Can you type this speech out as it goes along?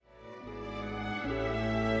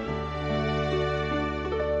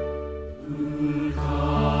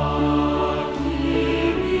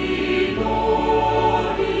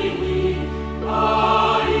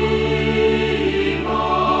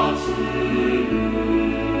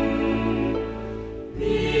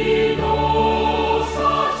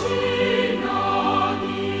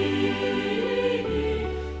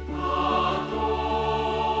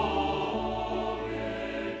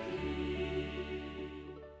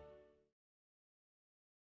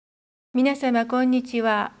皆様こんにち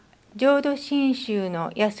は。浄土真宗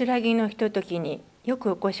の安らぎのひとときによ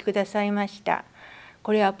くお越しくださいました。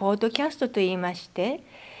これはポッドキャストといいまして、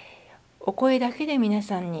お声だけで皆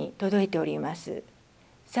さんに届いております。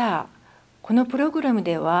さあ、このプログラム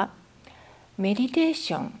ではメディテー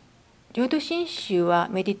ション、浄土真宗は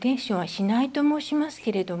メディテーションはしないと申します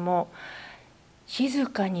けれども、静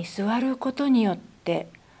かに座ることによって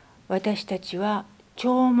私たちは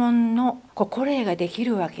弔問の心得ができ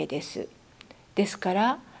るわけです。ですか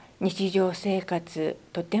ら日常生活、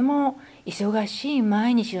とても忙しい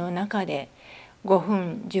毎日の中で5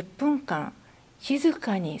分10分間静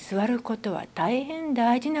かに座ることは大変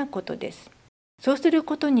大事なことです。そうする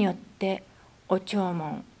ことによってお弔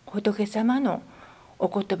問、仏様のお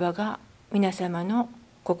言葉が皆様の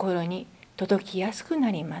心に届きやすくな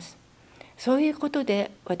ります。そういうことで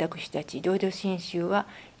私たち浄土真宗は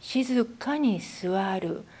静かに座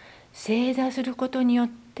る、正座することによっ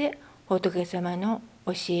て仏様の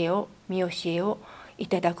教えを、見教えをい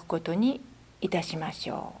ただくことにいたしまし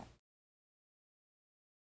ょ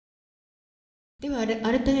う。では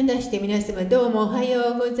改めまして皆様どうもおは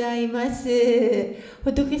ようございます。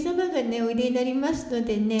仏様がねおいでになりますの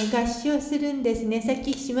でね合唱するんですね。さっ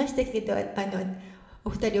きしましたけどお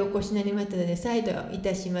二人お越しになりましたので再度い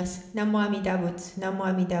たします。ナモアミダ仏、ナモ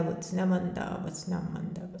アミダ仏、ナマンダ仏、ナマ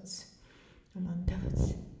ンダ仏、ナマンダ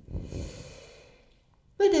仏。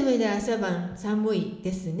まだまだ朝晩寒い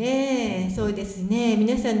ですね。そうですね。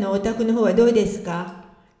皆さんのお宅の方はどうですか？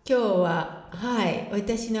今日は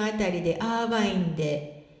私のあたりでアーバイン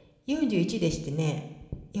で41でしてね、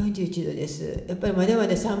41度です。やっぱりまだま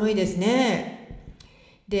だ寒いですね。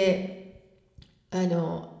で、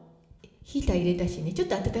ヒーター入れたしね、ちょっ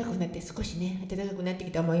と暖かくなって少しね暖かくなって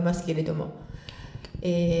きたと思いますけれども、今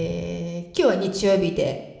日は日曜日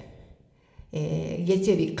で、月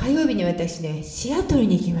曜日、火曜日に私ねシアトル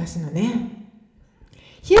に行きますのね。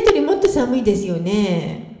シアトルもっと寒いですよ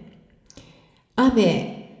ね。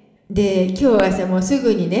雨で今日朝もうす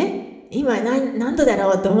ぐにね、今何度だ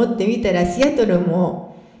ろうと思ってみたらシアトル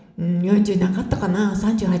も、40なかったかな、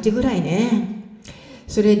38ぐらいね。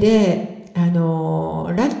それでラ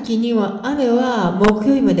ッキーには雨は木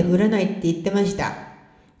曜日まで降らないって言ってました。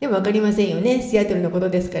でも分かりませんよね。シアトルのこと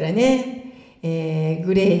ですからね。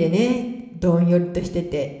グレーでね、どんよりとして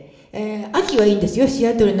て、秋はいいんですよ。シ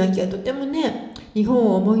アトルの秋はとてもね、日本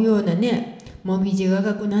を思うようなね、もみじが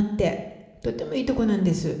赤くなって、とてもいいとこなん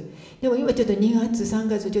です。でも今ちょっと2月、3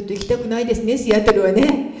月ちょっと行きたくないですね、シアトルは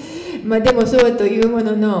ね。まあでもそうというも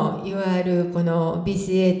のの、いわゆるこの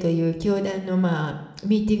BCA という教団の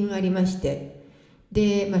ミーティングがありまして、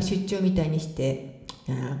で、出張みたいにして、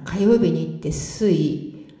火曜日に行って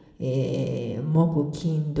水、木、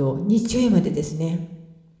金、土、日曜日までですね。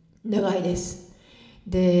長いです。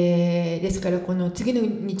ですからこの次の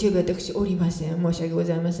日曜日私おりません。申し訳ご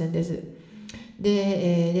ざいませんです。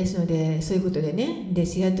ですのでそういうことでね、で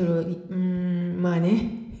シアトルまあ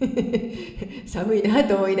ね寒いな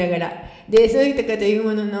と思いながら、でそういったかという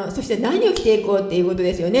ものの、そして何を着ていこうっていうこと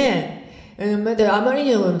ですよね。まだあまり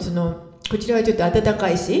にもこちらはちょっと暖か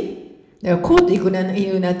いし、だからコートい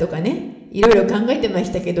るなとかね、いろいろ考えてま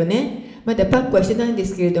したけどね、まだパックはしてないんで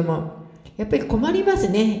すけれども、やっぱり困ります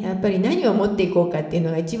ね。やっぱり何を持っていこうかっていう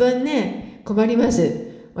のが一番ね困りま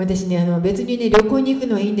す。私ね別にね旅行に行く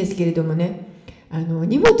のはいいんですけれどもね、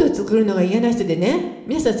荷物を作るのが嫌な人でね、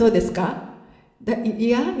皆さんそうですか？やっ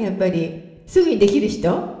ぱりすぐにできる人？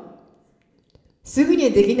すぐには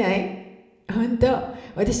できない？本当？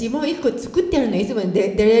私もう一個作ってあるの、いつも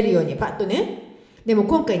出れるようにパッとね。でも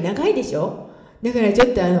今回長いでしょ。だからちょっ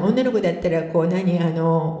と女の子だったら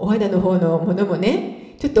お肌の方のものも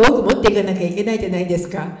ねちょっと多く持っていかなきゃいけないじゃないです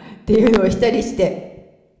かっていうのをしたりし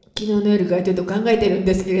て、昨日の夜からちょっと考えてるん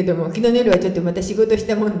ですけれども、昨日の夜はちょっとまた仕事し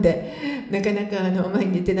たもんでなかなか前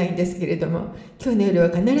に出てないんですけれども、今日の夜は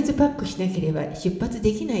必ずパックしなければ出発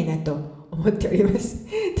できないなと思っております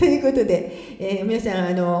ということで、皆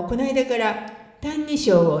さんこの間から「歎異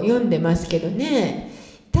抄」を読んでますけどね。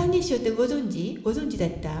「歎異抄」ってご存知だっ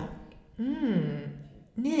た？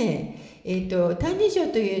ねえ、歎異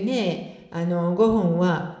抄というね5本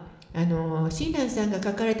は親鸞さんが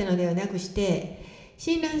書かれたのではなくして、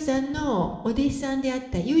親鸞さんのお弟子さんであっ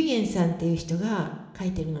た唯円さんっていう人が書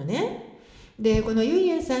いてるのね。でこの唯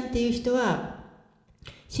円さんっていう人は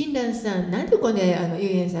親鸞さん、なんでこの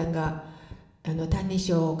唯円さんが「歎異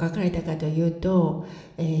抄」を書かれたかというと、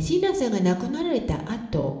親鸞さんが亡くなられた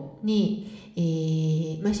後に、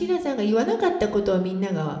親鸞さんが言わなかったことをみんな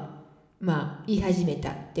が言い始め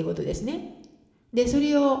たっていうことですね。でそ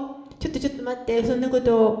れをちょっと待って、そんなこ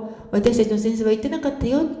とを私たちの先生は言ってなかった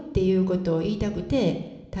よっていうことを言いたく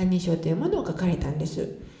て「歎異抄」というものを書かれたんで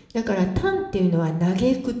す。だから嘆っていうのは嘆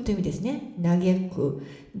くという意味ですね。嘆く。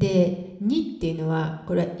で、にっていうのは、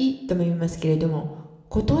これはいとも言いますけれども、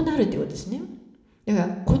異なるということですね。だか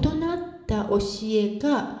ら異なった教え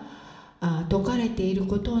が説かれている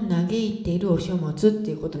ことを嘆いているお書物っ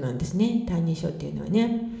ていうことなんですね。歎異書っていうのは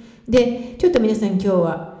ね。で、ちょっと皆さん今日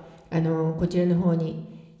はこちらの方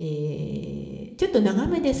に、ちょっと長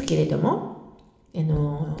めですけれども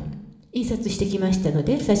印刷してきましたの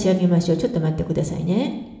で差し上げましょう。ちょっと待ってください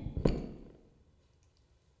ね。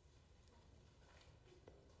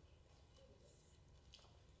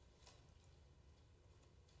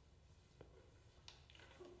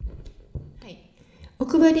お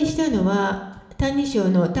配りしたのは「歎異抄」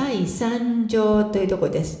の第3条というとこ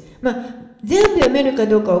ろです。全部読めるか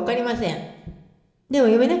どうか分かりません。でも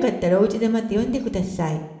読めなかったらお家で待って読んでくだ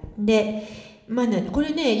さい。で、こ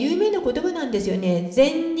れね、有名な言葉なんですよね。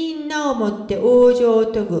善人なをもって往生を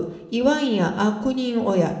説ぐ、言わんや悪人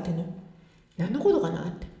親ってね。何のことかな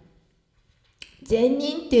って。善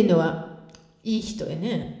人っていうのはいい人や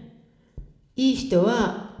ね。いい人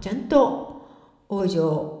はちゃんと往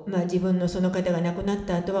生、自分のその方が亡くなっ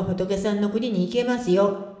た後は仏さんの国に行けます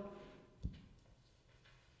よ。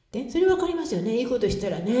で、それ分かりますよね。いいことした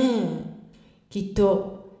らね、きっ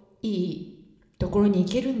といいところに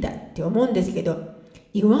行けるんだって思うんですけど、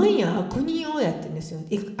言わんや悪人をやってるんですよ。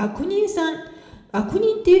悪人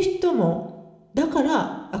っていう人も、だか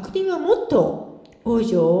ら悪人はもっと往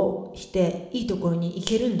生をしていいところに行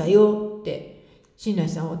けるんだよって親鸞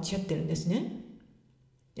さんはおっしゃってるんですね。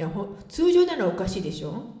いや、通常ならおかしいでし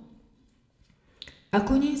ょ。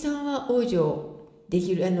悪人さんは往生で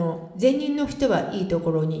きる、善人の人はいいと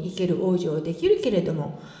ころに行ける往生できるけれど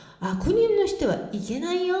も、悪人の人は行け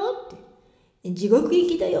ないよって、地獄行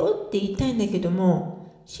きだよって言いたいんだけど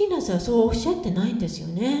も、親鸞さんはそうおっしゃってないんですよ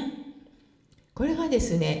ね。これがで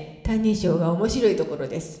すね、歎異抄が面白いところ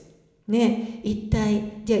です。ね、一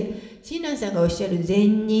体、じゃあ、親鸞さんがおっしゃる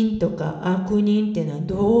善人とか悪人っていうのは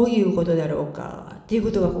どういうことだろうかっていう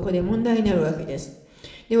ことがここで問題になるわけです。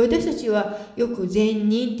で、私たちはよく善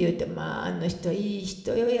人って言って、あの人いい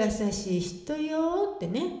人よ、優しい人よって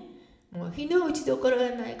ね、もう非の打ちどころが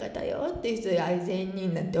ない方よっていう人は善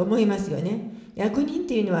人なんて思いますよね。悪人っ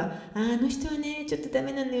ていうのは、あの人はね、ちょっとダ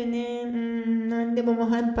メなんだよね、何でももう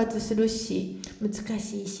反発するし、難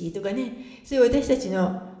しいしとかね、そういう私たち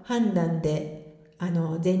の判断で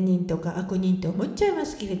善人とか悪人って思っちゃいま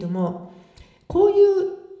すけれども、こうい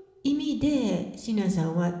う意味で親鸞さ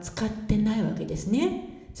んは使ってないわけです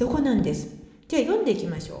ね。そこなんです。じゃあ読んでいき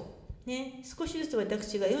ましょう、ね、少しずつ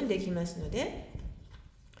私が読んでいきますので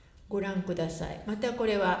ご覧ください。またこ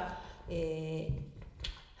れは、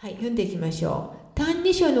読んでいきましょう。歎異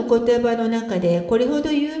抄の言葉の中でこれほ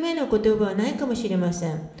ど有名な言葉はないかもしれませ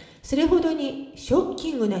ん。それほどにショッ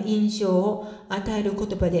キングな印象を与える言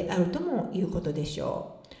葉であるともいうことでし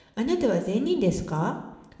ょう。あなたは善人です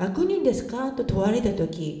か？悪人ですか？と問われたと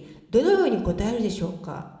き、どのように答えるでしょう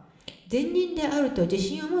か？善人であると自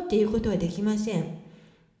信を持って言うことはできません。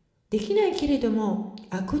できないけれども、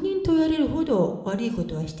悪人と言われるほど悪いこ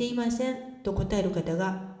とはしていませんと答える方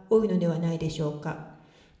が多いのではないでしょうか。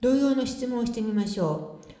同様の質問をしてみまし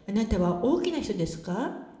ょう。あなたは大きな人です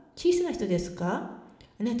か？小さな人ですか？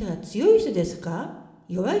あなたは強い人ですか？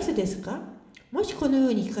弱い人ですか？もしこのよ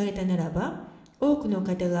うに聞かれたならば、多くの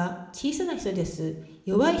方が小さな人です、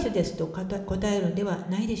弱い人ですと答えるのでは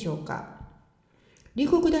ないでしょうか。龍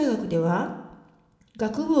谷大学では、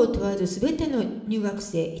学部を問わずすべての入学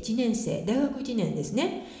生1年生、大学1年です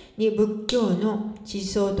ね、に仏教の思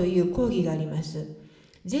想という講義があります。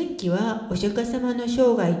前期はお釈迦様の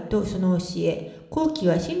生涯とその教え、後期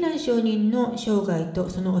は親鸞上人の生涯と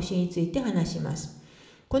その教えについて話します。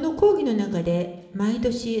この講義の中で毎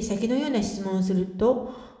年先のような質問をする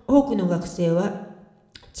と、多くの学生は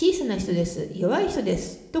小さな人です、弱い人で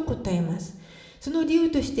すと答えます。その理由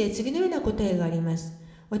として次のような答えがあります。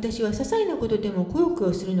私は些細なことでもくよく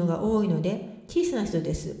よするのが多いので小さな人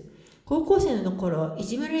です。高校生の頃、い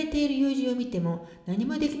じめられている友人を見ても何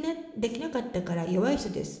もできなかったから弱い人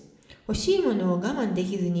です。欲しいものを我慢で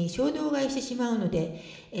きずに衝動買いしてしまうので、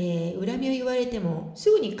恨みを言われてもす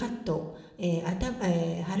ぐにカッと、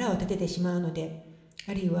腹を立ててしまうので、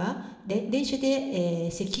あるいは電車で、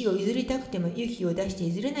席を譲りたくても勇気を出して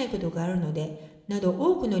譲れないことがあるので、など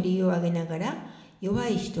多くの理由を挙げながら弱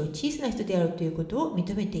い人、小さな人であるということを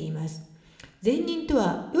認めています。善人と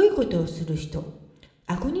は良いことをする人、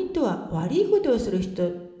悪人とは悪いことをする人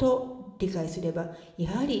と理解すれば、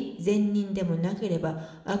やはり善人でもなけれ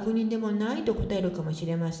ば悪人でもないと答えるかもし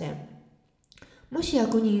れません。もし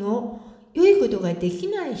悪人を良いことができ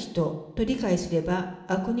ない人と理解すれば、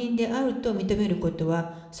悪人であると認めること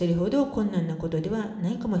はそれほど困難なことではな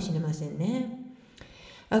いかもしれませんね。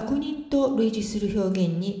悪人と類似する表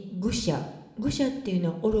現に愚者っていう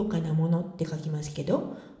のは愚かなものって書きますけ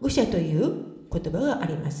ど、愚者という言葉があ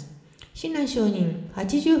ります。親鸞上人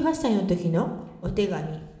88歳の時のお手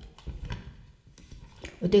紙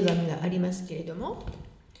がありますけれども、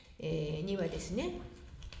にはですね、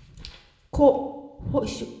法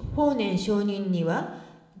然上人には、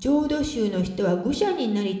浄土宗の人は愚者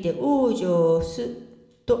になりて往生す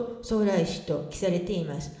と総来しと記されてい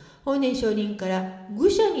ます。法然上人から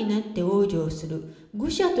愚者になって往生する、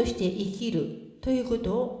愚者として生きるというこ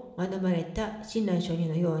とを学ばれた親鸞上人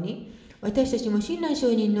のように、私たちも親鸞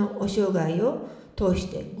上人のお生涯を通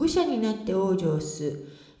して愚者になって往生す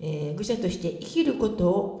る、愚者として生きること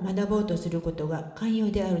を学ぼうとすることが寛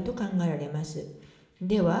容であると考えられます。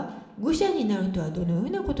では、愚者になるとはどのよう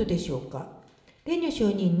なことでしょうか。蓮如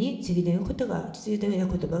上人に次のような言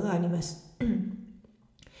葉があります。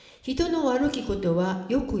人の悪きことは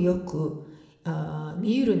よく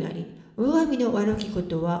見ゆるなり、我が身の悪きこ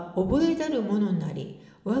とは覚えざるものなり、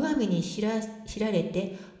我が身に知られ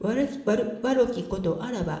て悪きこと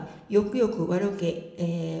あらば、よく悪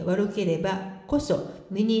ければこそ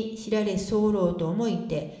身に知られ候と思い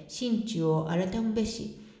て心中を改むべ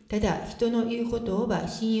し。ただ人の言うことをば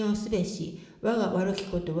信用すべし、我が悪き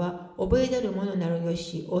ことは覚えざるものなるよ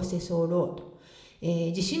し仰せ候と。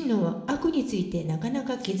自身の悪についてなかな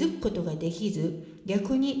か気づくことができず、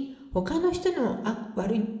逆に他の人の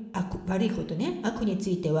悪いことね、悪につ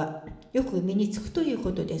いてはよく身につくという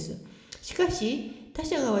ことです。しかし他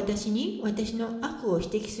者が私の悪を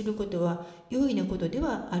指摘することは容易なことで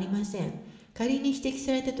はありません。仮に指摘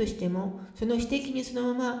されたとしても、その指摘にそ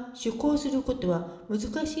のまま主向することは難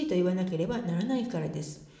しいと言わなければならないからで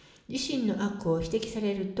す。自身の悪を指摘さ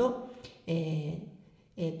れると、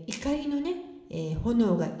怒りの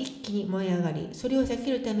炎が一気に燃え上がり、それを避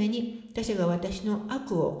けるために他者が私の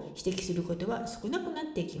悪を指摘することは少なくなっ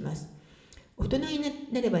ていきます。大人に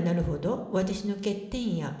なればなるほど、私の欠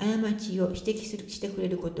点や過ちを指摘してくれ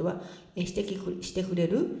る声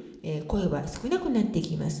は少なくなってい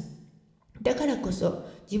きます。だからこそ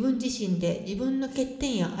自分自身で自分の欠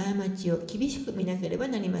点や過ちを厳しく見なければ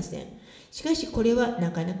なりません。しかしこれはな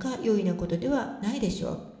かなか容易なことではないでしょ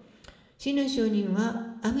う。親鸞上人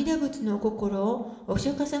は阿弥陀仏の心をお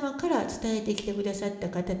釈迦様から伝えてきてくださった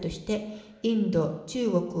方として、インド、中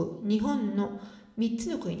国、日本の3つ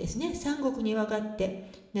の国ですね、3国に分かっ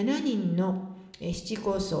て7人の七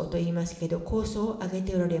高僧と言いますけど、高僧を挙げ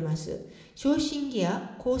ておられます。正真義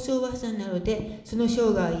や高僧和さんなどでその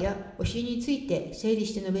生涯や教えについて整理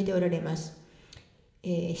して述べておられます。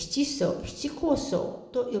七高僧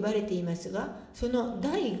と呼ばれていますが、その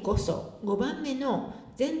第5層、5番目の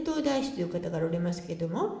禅道大師という方がおられますけれど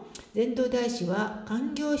も、禅道大師は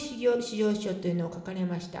勧行至上書というのを書かれ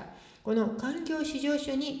ました。この勧行至上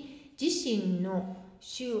書に自身の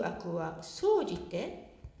醜悪は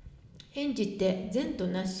変じて善と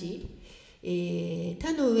なし、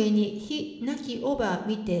他の上に非なきおば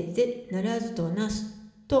見てぜならずとなす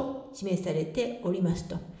と示されております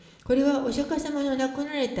と。これはお釈迦様の亡く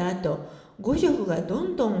なられた後、五辱がど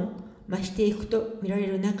んどん増していくと見られ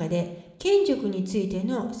る中で、賢辱について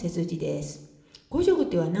の背筋です。五辱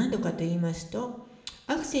とは何度かと言いますと、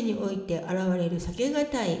悪世において現れる避けが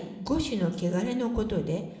たい五種の汚れのこと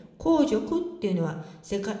で、荒辱っていうのは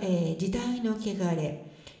時代の汚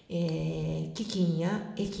れ、飢饉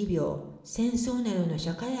や疫病、戦争などの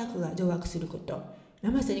社会悪が増悪すること、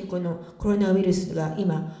まさにこのコロナウイルスが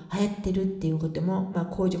今流行ってるっていうことも、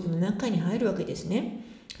荒辱の中に入るわけですね。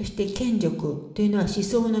そして賢辱というのは思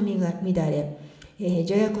想の乱れ、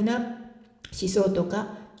邪悪な思想と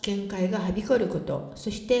か見解がはびこること、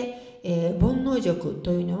そして、煩悩辱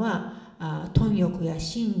というのは貪欲や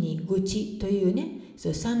真に愚痴というね、そ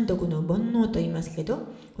う三毒の煩悩と言いますけど、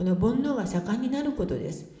この煩悩が盛んになること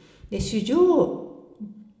です。で、主情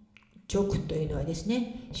辱というのはです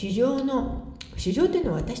ね、主情という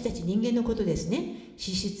のは私たち人間のことですね。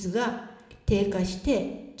資質が低下し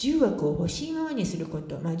て重悪を欲しいままにするこ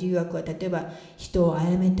と、重悪は例えば人を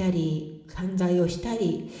殺めたり犯罪をした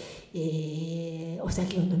り、お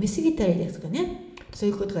酒を飲みすぎたりですかね、そう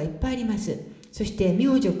いうことがいっぱいあります。そして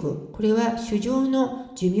名辱、これは主情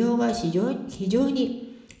の寿命が非常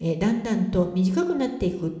にだんだんと短くなって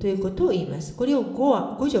いくということを言います。これを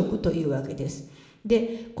五辱というわけです。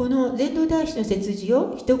で、この禅道大師の説示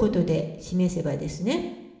を一言で示せばです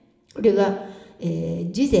ね、これが、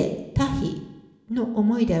自是他非の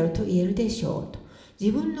思いであると言えるでしょうと。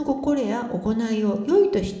自分の心や行いを良い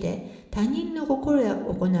として他人の心や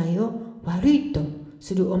行いを悪いと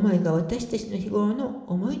する思いが私たちの日頃の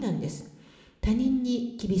思いなんです。他人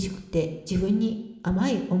に厳しくて自分に甘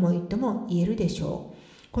い思いとも言えるでしょう。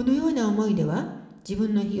このような思いでは自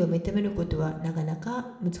分の非を認めることはなかな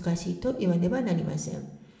か難しいと言わねばなりません。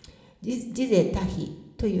自是他非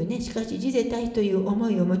というね、しかし自是他非という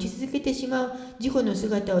思いを持ち続けてしまう自己の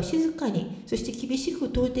姿を静かに、そして厳しく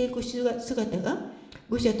問うていく姿が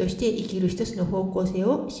愚者として生きる一つの方向性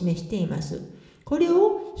を示しています。これ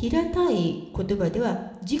を平たい言葉で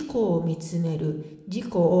は自己を見つめる、自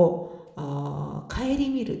己を顧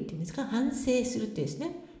みるっていうんですか、反省するってです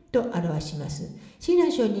ね、と表します。親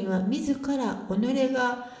鸞上人は自ら己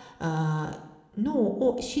が脳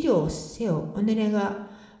を資料せよ、己が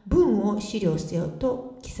文を資料せよ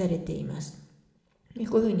と記されています。こういう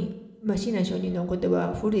ふうに、親鸞上人の言葉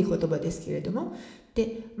は古い言葉ですけれども、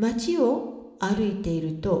で、街を歩いてい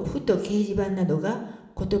ると、ふと掲示板などが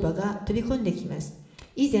言葉が飛び込んできます。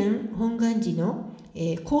以前、本願寺の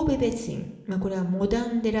神戸別院、これはモダ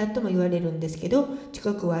ン寺とも言われるんですけど、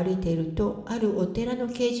近くを歩いていると、あるお寺の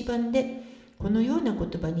掲示板でこのような言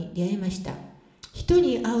葉に出会いました。人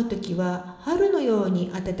に会うときは春のよう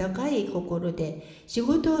に温かい心で、仕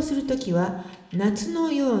事をするときは夏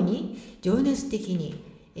のように情熱的に、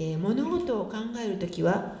物事を考えるとき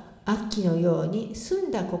は秋のように澄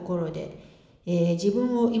んだ心で、自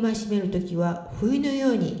分を戒めるときは冬のよ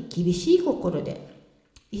うに厳しい心で。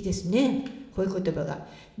いいですね、こういう言葉が。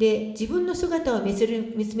で、自分の姿を見つ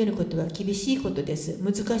めることは厳しいことです。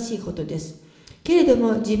難しいことです。けれど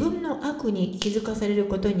も自分の悪に気づかされる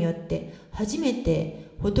ことによって初めて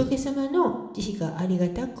仏様の慈悲がありが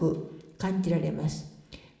たく感じられます。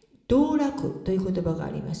道楽という言葉があ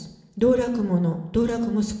ります。道楽者、道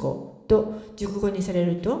楽息子と熟語にされ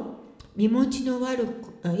ると、身持ちの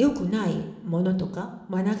良くないものとか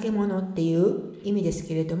間抜け者っていう意味です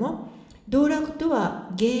けれども、道楽とは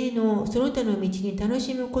芸能その他の道に楽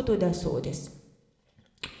しむことだそうです。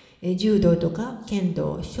柔道とか剣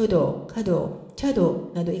道、書道、華道、茶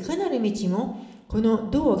道などいかなる道もこの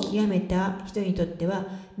道を極めた人にとっては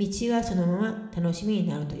道がそのまま楽しみに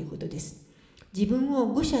なるということです。自分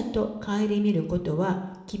を愚者と顧みること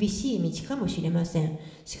は厳しい道かもしれません。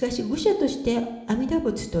しかし愚者として阿弥陀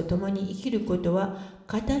仏と共に生きることは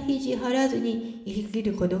肩肘張らずに生き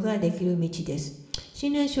ることができる道です。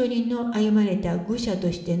親鸞上人の歩まれた愚者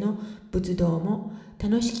としての仏道も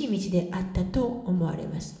楽しき道であったと思われ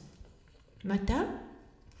ます。また、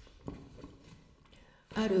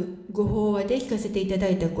あるご法話で聞かせていただ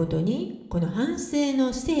いたことに、この反省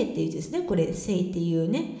の省っていうですね、これ省っていう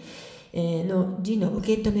ね、の字の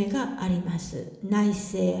受け止めがあります。内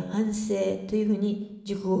省、反省というふうに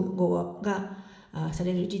熟語がさ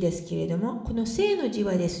れる字ですけれども、この省の字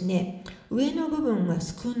はですね、上の部分は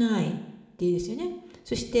少ないっていうですよね。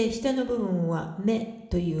そして下の部分は目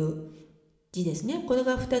という字ですね。これ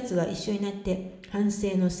が2つが一緒になって反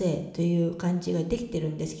省の省という漢字ができてる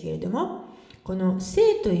んですけれども、この省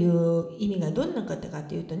という意味がどんな方か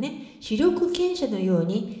というとね、視力検査のよう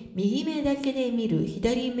に右目だけで見る、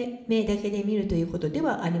左目だけで見るということで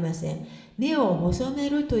はありません。目を細め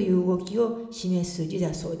るという動きを示す字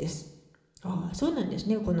だそうです。そうなんです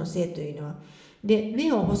ね、この省というのは。で、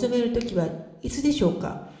目を細めるときはいつでしょう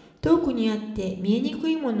か。遠くにあって見えにく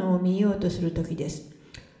いものを見ようとするときです。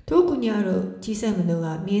遠くにある小さいもの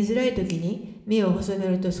が見えづらいときに目を細め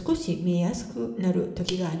ると少し見えやすくなると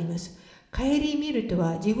きがあります。顧みると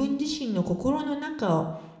は自分自身の心の中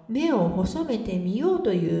を目を細めてみよう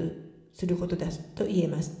とすることだと言え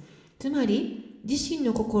ます。つまり自身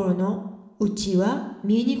の心の内は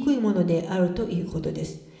見えにくいものであるということで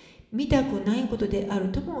す。見たくないことである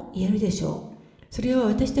とも言えるでしょう。それは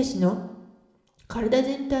私たちの体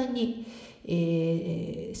全体に、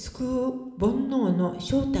救う煩悩の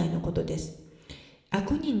正体のことです。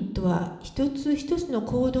悪人とは一つ一つの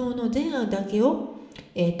行動の善悪だけを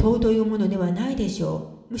問うというものではないでし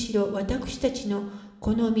ょう。むしろ私たちの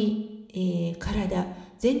好み、体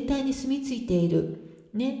全体に住み着いている、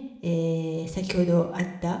ね先ほどあっ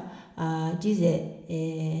た自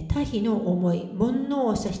是、他非の思い、煩悩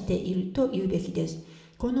を指していると言うべきです。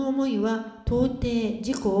この思いは到底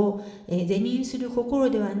自己を是認する心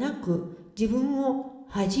ではなく、自分を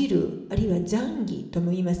恥じる、あるいは懺悔と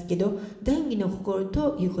も言いますけど、懺悔の心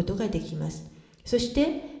ということができます。そし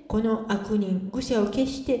てこの悪人、愚者を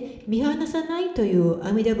決して見放さないという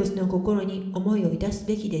阿弥陀仏の心に思いをいたす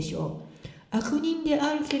べきでしょう。悪人で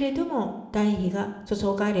あるけれども大悲が注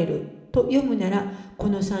がれると読むなら、こ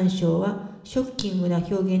の3章はショッキングな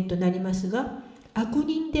表現となりますが、悪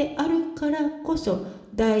人であるからこそ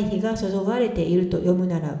大悲が注がれていると読む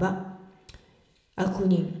ならば、悪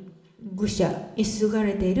人、愚者にすが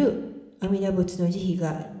れている阿弥陀仏の慈悲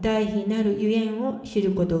が大悲なるゆえんを知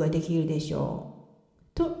ることができるでしょ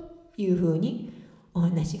うというふうにお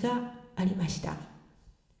話がありました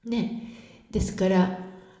ね。ですから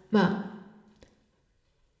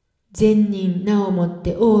善人名をもっ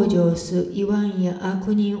て往生す言わんや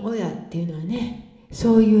悪人親っていうのはね、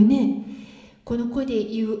そういうね、この子で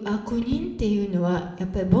言う悪人っていうのはやっ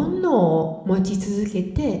ぱり煩悩を持ち続け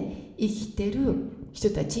て生きてる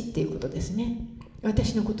人たちっていうことですね。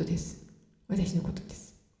私のことです。私のことで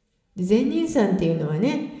す。で、善人さんっていうのは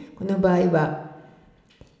ね、この場合は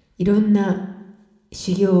いろんな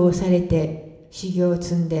修行をされて、修行を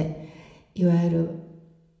積んで、いわゆる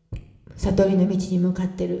悟りの道に向かっ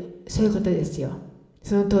てる、そういうことですよ。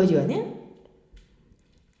その当時はね。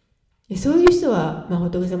そういう人は、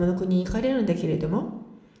仏様の国に行かれるんだけれど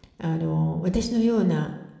も、私のよう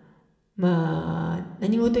な、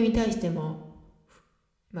何事に対しても、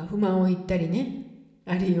不満を言ったりね、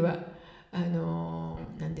あるいは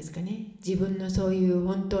何ですかね、自分のそういう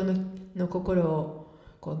本当の心を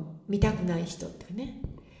見たくない人とかね、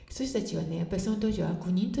そういう人たちはね、やっぱりその当時は悪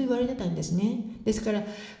人と言われてたんですね。ですから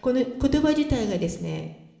この言葉自体がです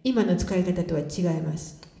ね、今の使い方とは違いま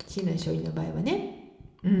す。親鸞聖人の場合はね。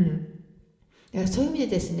だからそういう意味で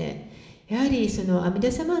ですね、やはりその阿弥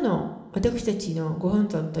陀様の私たちのご本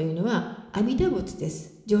尊というのは阿弥陀仏で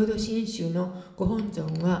す。浄土真宗のご本尊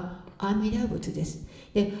は阿弥陀仏です。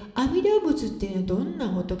で、阿弥陀仏っていうのはどんな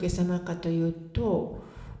仏様かというと、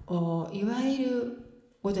いわゆる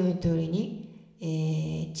ご存じの通りに、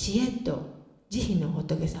知恵と慈悲の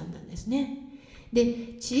仏さんなんですね。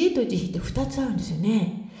で、知恵と慈悲って2つあるんですよ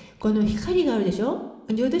ね。この光があるでしょ。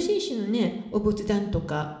浄土真宗のね、お仏壇と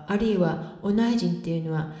か、あるいはお内陣っていう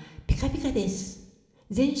のはピカピカです。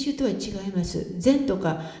禅宗とは違います。禅と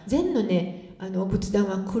か、禅のね、お仏壇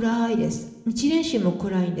は暗いです。日蓮宗も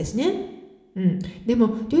暗いんですね。で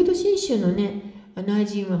も浄土真宗のね、内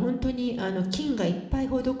陣は本当に金がいっぱい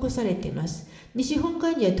施されています。西本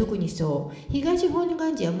願寺は特にそう。東本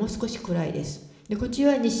願寺はもう少し暗いです。で、こっち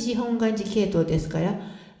は西本願寺系統ですから、やっ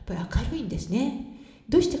ぱり明るいんですね。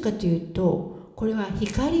どうしてかというと、これは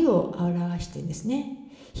光を表してるんですね。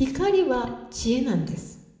光は知恵なんで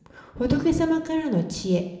す。仏様からの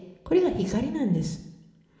知恵、これが光なんです。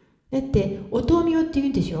だってお灯明って言う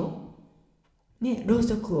んでしょね、ろう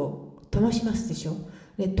そくを灯しますでしょ。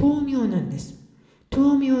で、灯明なんです。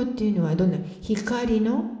灯明っていうのはどんな光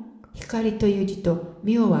の、光という字と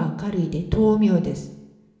明は明るいで灯明です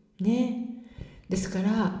ね。ですか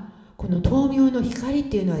らこの灯明の光っ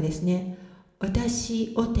ていうのはですね、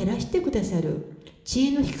私を照らしてくださる知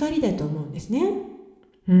恵の光だと思うんですね。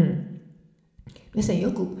皆さん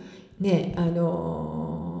よくね、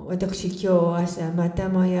私今日朝また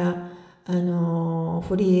もやフ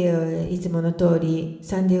リーエア、いつもの通り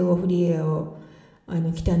サンディエゴフリーエアを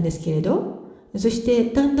来たんですけれど、そし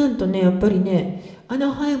てだんだんとね、やっぱりね、ア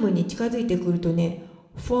ナハイムに近づいてくるとね、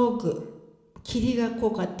フォーグ、霧が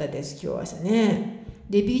濃かったです、今日朝ね。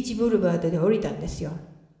で、ビーチブルバードで降りたんですよ。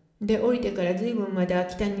で、降りてから随分まだ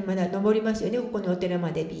北にまだ登りますよね、ここのお寺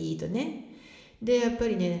までビーッとね。で、やっぱ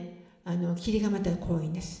りね、霧がまた濃い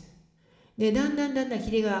んです。で、だんだん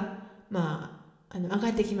霧が上が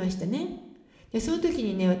ってきましたね。で、その時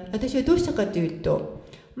にね、私はどうしたかというと、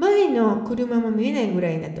前の車も見えないぐ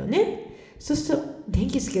らいになったのね。そうすると電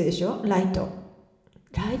気つけるでしょ。ライト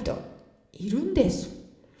いるんです。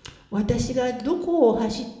私がどこを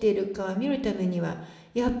走っているかを見るためには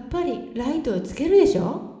やっぱりライトをつけるでし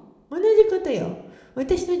ょ。同じことよ。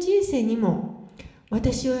私の人生にも、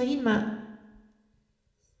私は今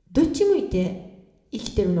どっち向いて生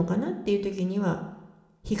きてるのかなっていう時には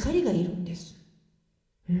光がいるんです。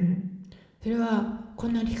それはこ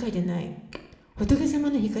んな光じゃない、仏様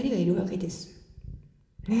の光がいるわけです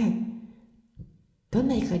ね。どん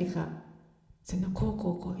な光か、その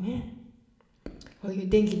こうね、こういう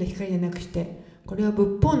電気の光じゃなくして、これは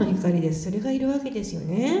仏法の光です。それがいるわけですよ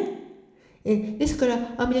ね。ですか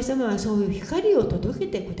ら阿弥陀様はそういう光を届け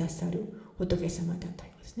てくださる仏様だとい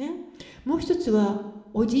いますね。もう一つは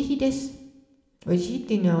お慈悲です。お慈悲っ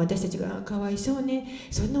ていうのは私たちがかわいそうね、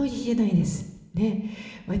そんなお慈悲じゃないですね。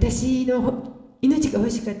私の命が欲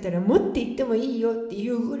しかったら持って行ってもいいよってい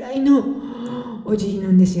うぐらいのお慈悲な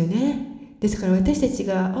んですよね。ですから私たち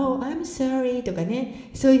が「Oh, I'm sorry」とかね、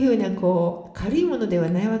そういうふうな軽いものでは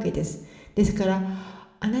ないわけです。ですから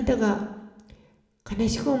あなたが悲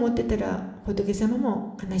しく思ってたら仏様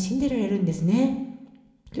も悲しんでられるんですね。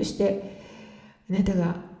そしてあなた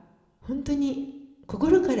が本当に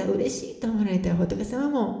心から嬉しいと思われたら仏様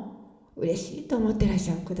も嬉しいと思ってらっし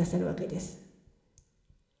ゃるくださるわけです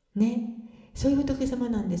ね。そういう仏様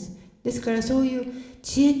なんです。ですからそういう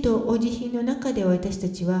知恵とお慈悲の中で私た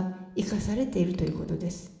ちは生かされているということ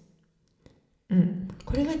です。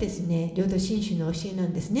これがですね、浄土真宗の教えな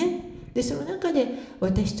んですね。で、その中で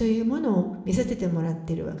私というものを見させてもらっ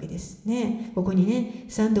ているわけですね。ここにね、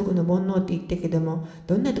三毒の煩悩って言ったけども、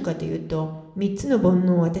どんなとかというと、3つの煩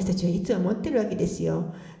悩を私たちはいつも持ってるわけです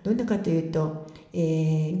よ。どんなかというと、グ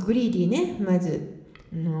リーディーね、まず、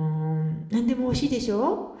何でも欲しいでし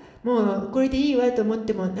ょ。もうこれでいいわと思っ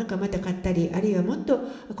てもなんかまた買ったり、あるいはもっと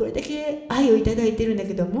これだけ愛をいただいてるんだ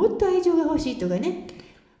けどもっと愛情が欲しいとかね、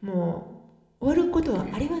もう終わることは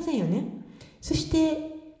ありませんよね。そし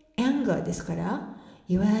てアンガーですから、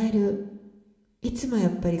いわゆるいつもや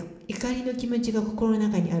っぱり怒りの気持ちが心の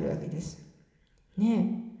中にあるわけです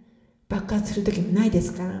ね。爆発する時もないで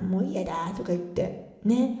すから、もう嫌だとか言って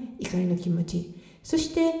ね、怒りの気持ち。そ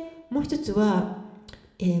してもう一つは、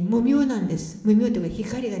無明なんです。無明というか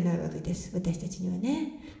光がないわけです、私たちには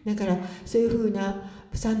ね。だからそういうふうな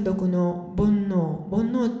三毒の煩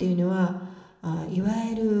悩っていうのはいわ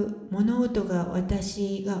ゆる物事が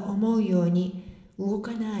私が思うように動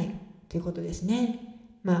かないということですね。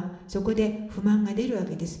そこで不満が出るわ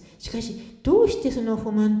けです。しかしどうしてその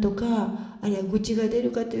不満とかあるいは愚痴が出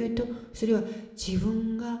るかというと、それは自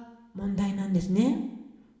分が問題なんですね。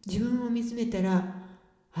自分を見つめたら、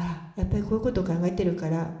やっぱりこういうことを考えてるか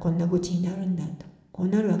らこんな愚痴になるんだと、こう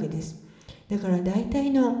なるわけです。だから大体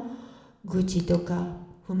の愚痴とか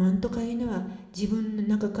不満とかいうのは自分の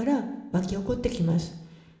中から湧き起こってきます。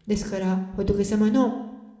ですから仏様の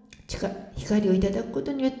光をいただくこ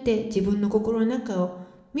とによって自分の心の中を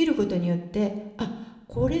見ることによって、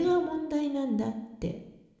これが問題なんだって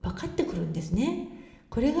分かってくるんですね。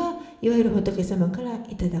これがいわゆる仏様から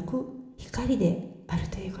いただく光である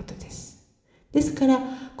ということです。ですから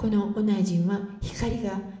このお内陣は光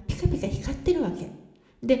がピカピカ光ってるわけ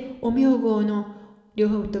で、お名号の両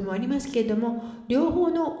方ともありますけれども、両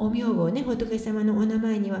方のお名号ね、仏様のお名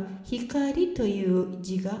前には光という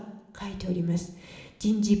字が書いております。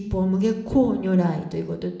人実法無下光如来という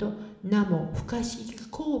ことと、名も不可思議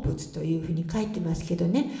好物というふうに書いてますけど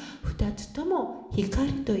ね、2つとも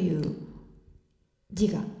光という字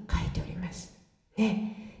が書いております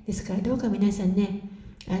ね。ですからどうか皆さんね、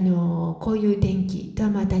こういう天気とは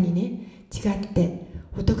またにね違って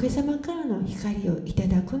仏様からの光をいた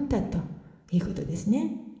だくんだということです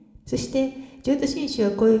ね。そして浄土真宗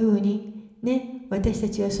はこういうふうにね、私た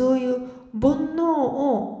ちはそういう煩悩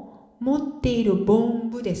を持っている凡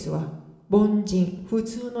夫ですわ。凡人、普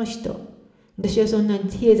通の人。私はそんな比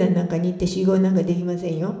叡山なんかに行って修行なんかできませ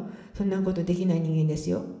んよ。そんなことできない人間です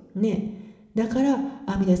よ。ね。だから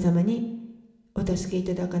阿弥陀様にお助けい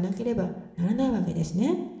ただかなければならないわけです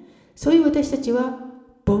ね。そういう私たちは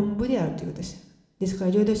凡夫であるということです。ですか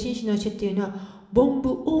ら浄土真宗の教えっていうのは凡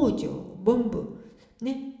夫往生、凡夫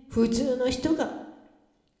ね、普通の人が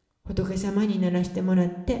仏様にならしてもらっ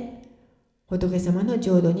て仏様の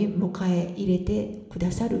浄土に迎え入れてく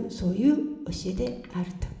ださる、そういう教えである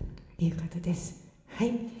ということです。は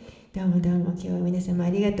い、どうもどうも今日は皆様あ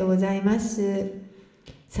りがとうございます。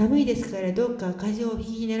寒いですからどうか風邪を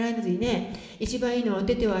ひきにならずにね、一番いいのはお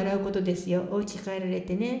手手を洗うことですよ。お家帰られ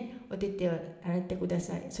てね、お手手を洗ってくだ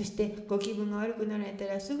さい。そしてご気分が悪くなられた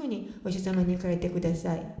らすぐにお医者様に行かれてくだ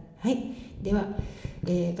さい。はい、では、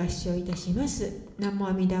合唱いたします。南無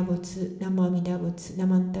阿弥陀仏、南無阿弥陀仏、南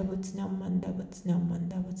無阿弥陀仏、南無阿弥陀仏、南無阿弥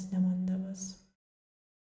陀仏、南無阿弥陀仏。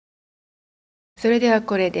それでは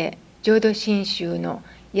これで浄土真宗の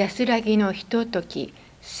安らぎのひととき、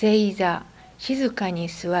正座、静かに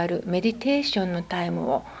座るメディテーションのタイ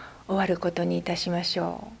ムを終わることにいたしまし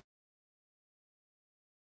ょう。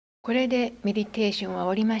これでメディテーションは終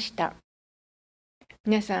わりました。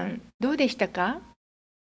皆さんどうでしたか？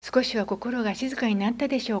少しは心が静かになった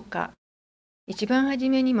でしょうか？一番初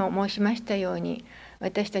めにも申しましたように、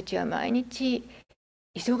私たちは毎日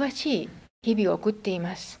忙しい日々を送ってい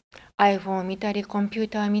ます。iPhone を見たり、コンピュー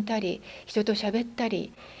ターを見たり、人と喋った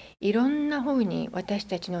り、いろんな風に私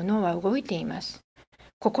たちの脳は動いています。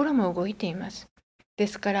心も動いています。で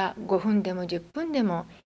すから5分でも10分でも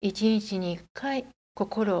1日に1回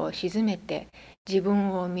心を静めて、自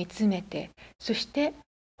分を見つめて、そして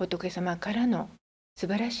仏様からの素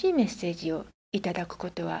晴らしいメッセージをいただくこ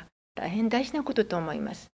とは大変大事なことと思い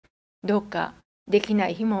ます。どうかできな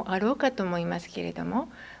い日もあろうかと思いますけれども、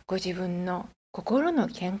ご自分の心の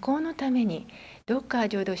健康のためにどうか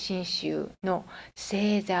浄土真宗の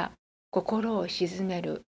正座、心を静め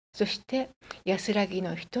る、そして安らぎ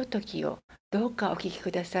のひとときをどうかお聞きく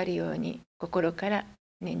ださるように心から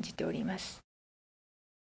念じております。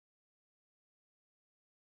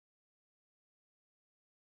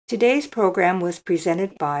Today's program was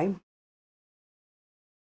presented by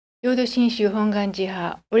浄土真宗本願寺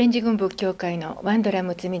派オレンジ軍仏教会のワンドラ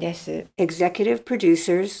ムツミです。Executive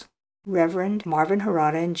producers Reverend Marvin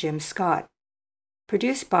Harada and Jim Scott.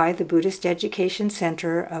 Produced by the Buddhist Education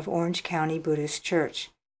Center of Orange County Buddhist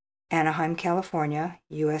Church, Anaheim, California,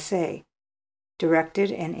 USA.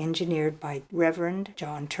 Directed and engineered by Reverend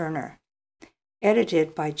John Turner.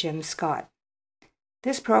 Edited by Jim Scott.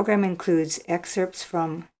 This program includes excerpts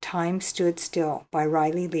from Time Stood Still by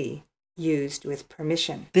Riley Lee, used with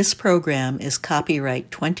permission. This program is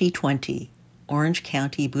copyright 2020, Orange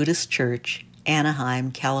County Buddhist Church,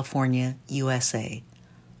 Anaheim, California, USA.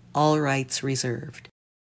 All rights reserved.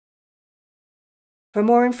 For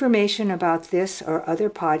more information about this or other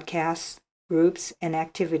podcasts, groups, and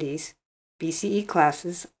activities, BCE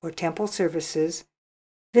classes, or temple services,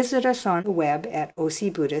 visit us on the web at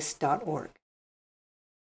ocbuddhist.org.